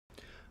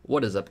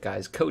What is up,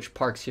 guys? Coach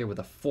Parks here with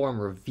a form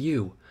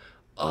review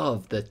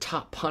of the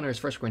top punters.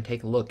 First, we're going to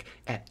take a look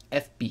at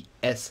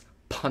FBS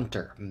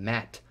punter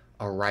Matt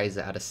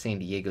Araiza out of San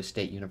Diego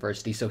State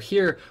University. So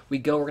here we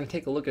go. We're going to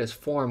take a look at his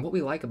form. What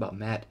we like about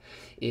Matt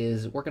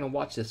is we're going to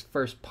watch this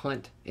first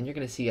punt, and you're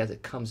going to see as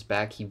it comes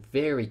back, he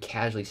very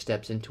casually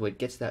steps into it,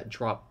 gets that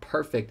drop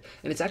perfect,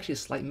 and it's actually a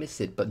slight miss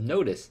hit. But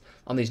notice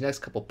on these next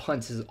couple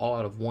punts, this is all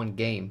out of one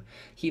game.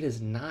 He does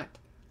not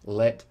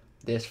let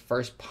this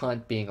first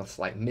punt being a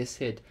slight miss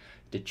hit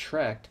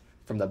detract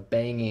from the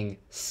banging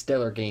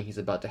stellar game he's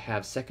about to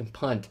have. Second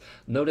punt,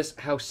 notice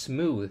how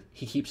smooth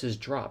he keeps his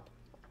drop.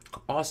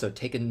 Also,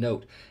 take a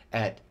note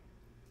at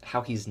how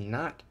he's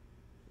not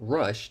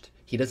rushed.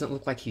 He doesn't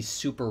look like he's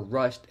super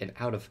rushed and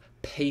out of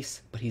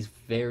pace, but he's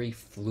very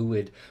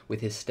fluid with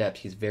his steps.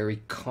 He's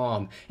very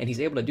calm, and he's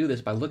able to do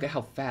this by look at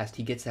how fast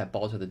he gets that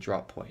ball to the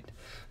drop point.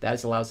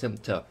 That allows him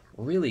to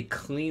really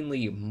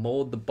cleanly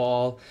mold the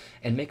ball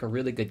and make a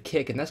really good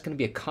kick, and that's going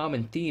to be a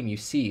common theme you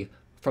see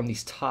from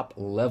these top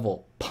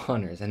level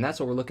punters, and that's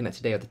what we're looking at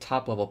today, are the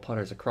top level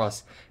punters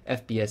across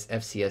FBS,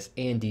 FCS,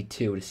 and D2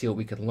 to see what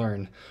we can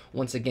learn.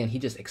 Once again, he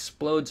just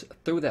explodes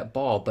through that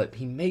ball, but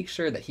he makes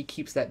sure that he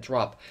keeps that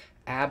drop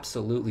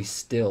absolutely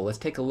still. Let's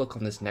take a look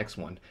on this next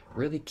one.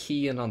 Really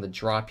key in on the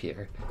drop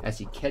here as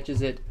he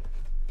catches it,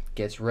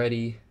 gets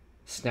ready,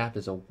 snap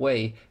is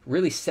away,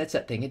 really sets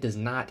that thing. It does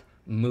not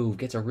move,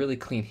 gets a really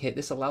clean hit.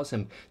 This allows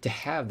him to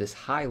have this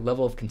high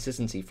level of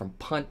consistency from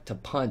punt to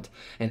punt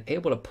and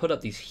able to put up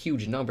these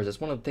huge numbers.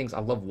 It's one of the things I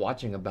love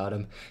watching about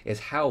him, is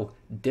how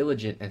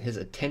diligent and his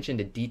attention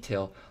to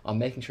detail on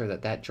making sure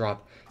that that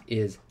drop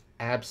is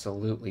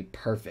absolutely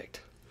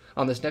perfect.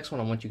 On this next one,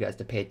 I want you guys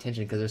to pay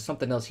attention because there's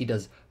something else he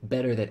does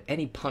better than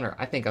any punter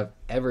I think I've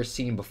ever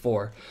seen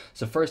before.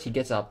 So first, he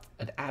gets up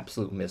an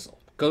absolute missile,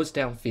 goes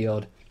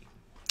downfield.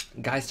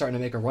 Guy's starting to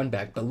make a run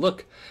back, but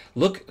look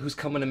who's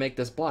coming to make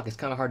this block. It's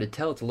kind of hard to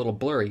tell. It's a little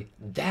blurry.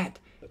 That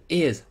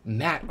is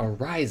Matt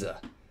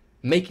Araiza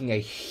making a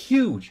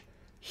huge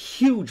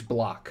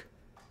block,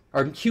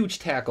 or huge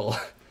tackle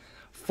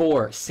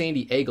for San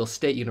Diego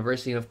State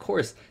University. And of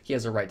course, he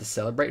has a right to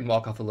celebrate and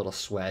walk off a little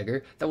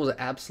swagger. That was an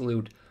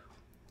absolute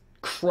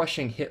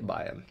crushing hit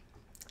by him.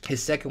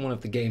 His second one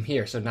of the game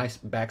here. So nice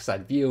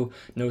backside view.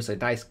 Notice a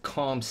nice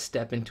calm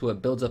step into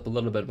it, builds up a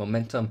little bit of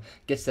momentum,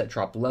 gets that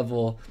drop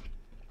level,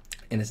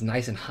 and it's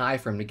nice and high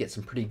for him to get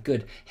some pretty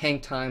good hang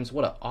times.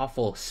 What an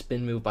awful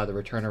spin move by the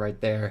returner right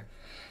there.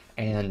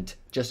 And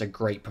just a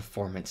great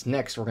performance.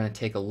 Next, we're going to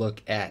take a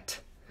look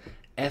at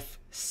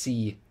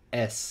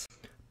FCS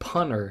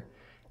punter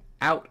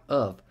out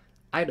of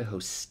Idaho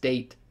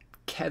State,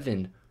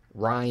 Kevin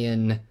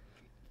Ryan.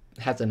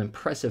 Has an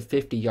impressive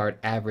 50-yard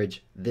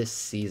average this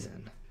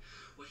season.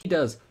 What he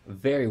does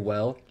very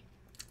well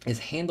is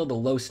handle the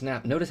low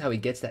snap. Notice how he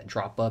gets that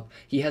drop up.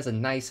 He has a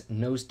nice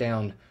nose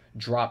down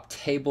drop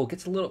table.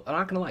 Gets a little, I'm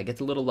not gonna lie,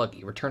 gets a little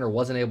lucky. Returner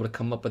wasn't able to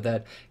come up with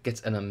that.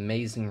 Gets an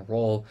amazing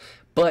roll,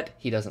 but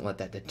he doesn't let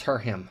that deter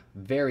him.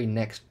 Very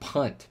next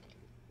punt.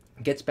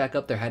 Gets back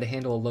up there, had to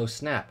handle a low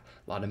snap.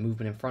 A lot of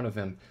movement in front of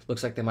him.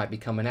 Looks like they might be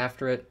coming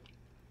after it.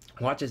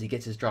 Watch as he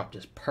gets his drop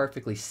just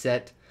perfectly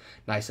set.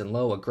 Nice and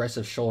low,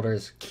 aggressive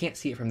shoulders. Can't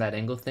see it from that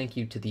angle. Thank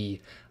you to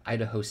the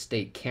Idaho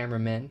State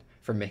cameramen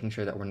for making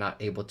sure that we're not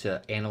able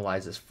to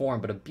analyze this form,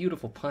 but a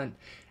beautiful punt.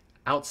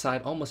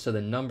 Outside, almost to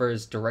the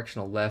numbers,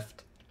 directional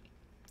left.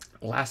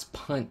 Last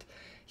punt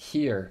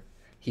here,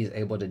 he's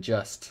able to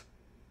just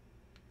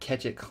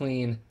catch it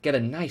clean, get a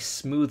nice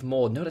smooth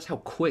mold. Notice how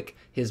quick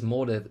his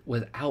mold is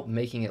without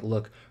making it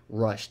look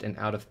rushed and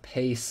out of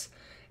pace.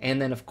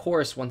 And then, of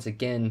course, once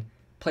again,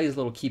 plays a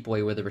little keep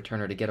away with the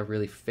returner to get a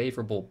really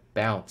favorable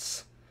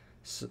bounce.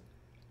 So,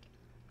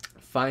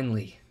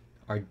 finally,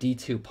 our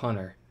D2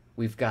 punter,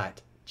 we've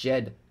got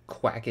Jed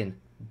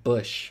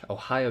Quackenbush,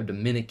 Ohio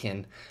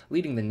Dominican,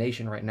 leading the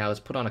nation right now, has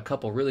put on a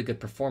couple really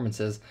good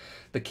performances.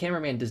 The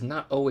cameraman does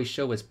not always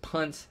show his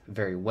punts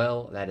very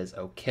well. That is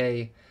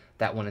okay.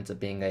 That one ends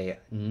up being a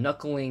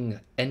knuckling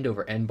end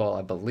over end ball,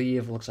 I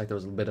believe. Looks like there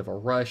was a bit of a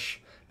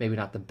rush, maybe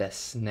not the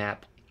best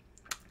snap.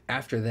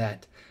 After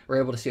that,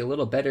 we're able to see a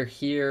little better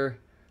here.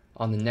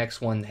 On the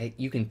next one,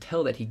 you can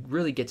tell that he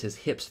really gets his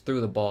hips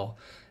through the ball.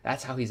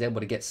 That's how he's able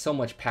to get so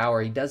much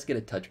power. He does get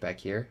a touchback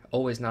here.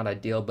 Always not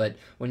ideal, but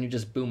when you're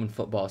just booming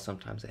football,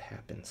 sometimes it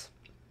happens.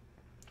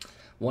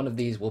 One of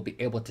these we'll be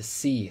able to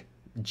see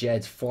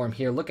Jed's form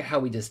here. Look at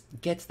how he just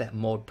gets that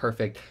mold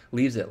perfect,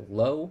 leaves it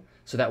low,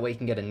 so that way he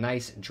can get a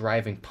nice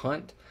driving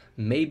punt.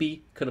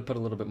 Maybe could have put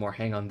a little bit more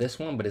hang on this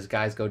one, but his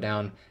guys go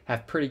down,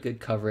 have pretty good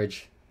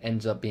coverage,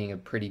 ends up being a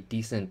pretty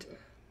decent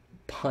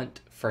punt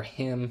for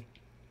him.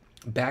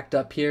 Backed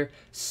up here,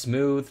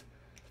 smooth.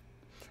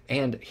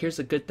 And here's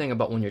the good thing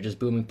about when you're just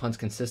booming punts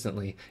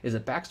consistently, is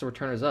it backs the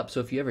returners up.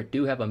 So if you ever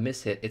do have a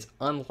miss hit, it's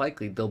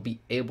unlikely they'll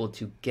be able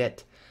to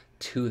get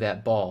to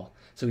that ball.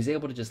 So he's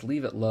able to just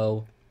leave it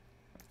low,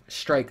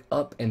 strike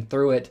up and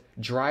through it,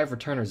 drive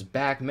returners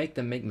back, make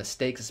them make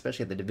mistakes,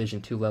 especially at the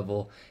Division II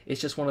level.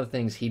 It's just one of the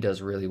things he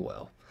does really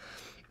well.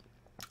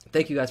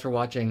 Thank you guys for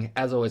watching.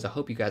 As always, I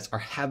hope you guys are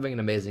having an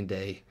amazing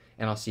day,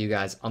 and I'll see you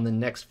guys on the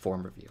next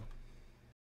form review.